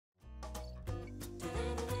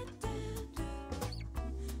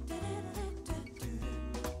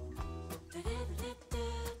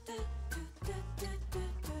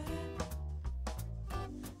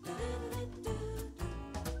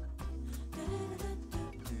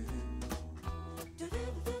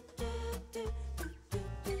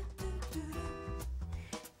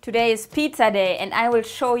Today is pizza day and I will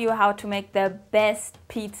show you how to make the best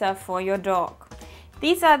pizza for your dog.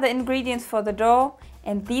 These are the ingredients for the dough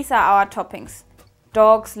and these are our toppings.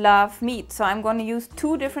 Dogs love meat, so I'm going to use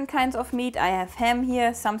two different kinds of meat. I have ham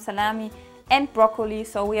here, some salami and broccoli,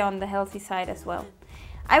 so we are on the healthy side as well.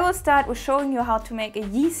 I will start with showing you how to make a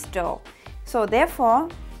yeast dough. So therefore,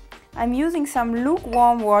 I'm using some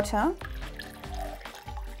lukewarm water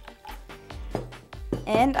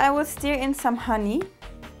and I will stir in some honey.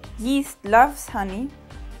 Yeast loves honey.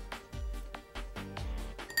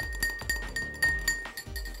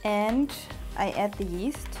 And I add the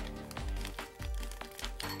yeast.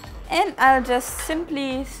 And I'll just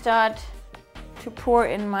simply start to pour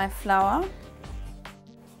in my flour.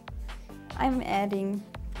 I'm adding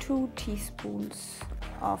 2 teaspoons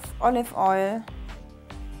of olive oil,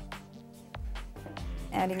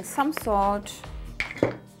 adding some salt,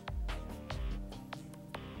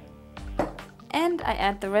 and I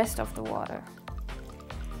add the rest of the water.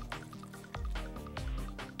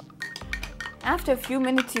 After a few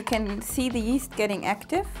minutes you can see the yeast getting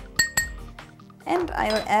active, and I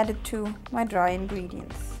will add it to my dry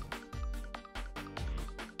ingredients.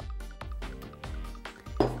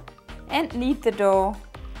 And knead the dough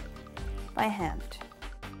by hand.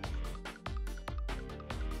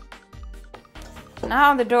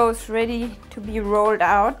 Now the dough is ready to be rolled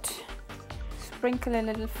out. Sprinkle a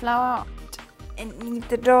little flour and knead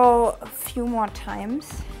the dough a few more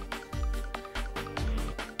times.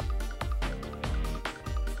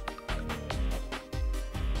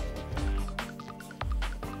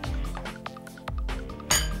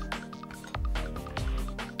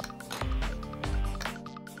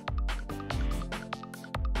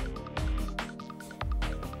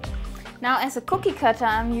 Now as a cookie cutter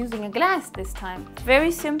I'm using a glass this time.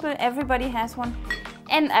 Very simple, everybody has one.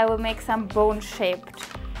 And I will make some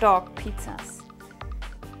bone-shaped dog pizzas.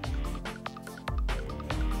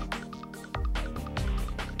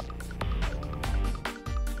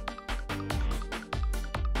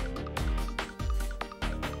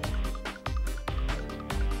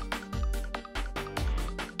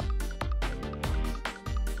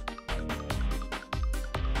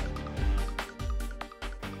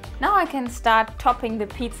 Now I can start topping the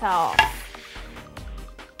pizza off.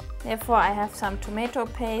 Therefore I have some tomato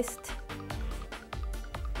paste,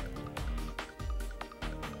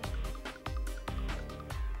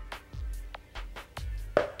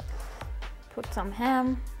 put some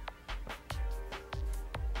ham,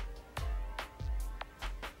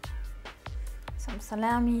 some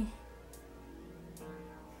salami,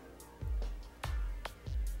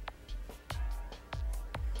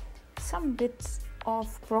 some bits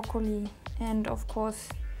of broccoli, and of course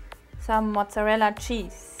some mozzarella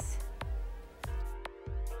cheese.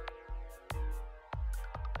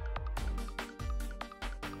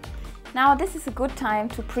 Now this is a good time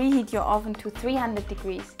to preheat your oven to 300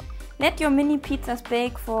 degrees. Let your mini pizzas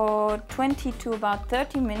bake for 20 to about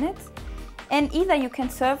 30 minutes, and either you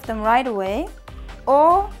can serve them right away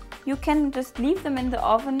or you can just leave them in the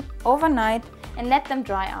oven overnight and let them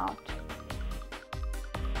dry out.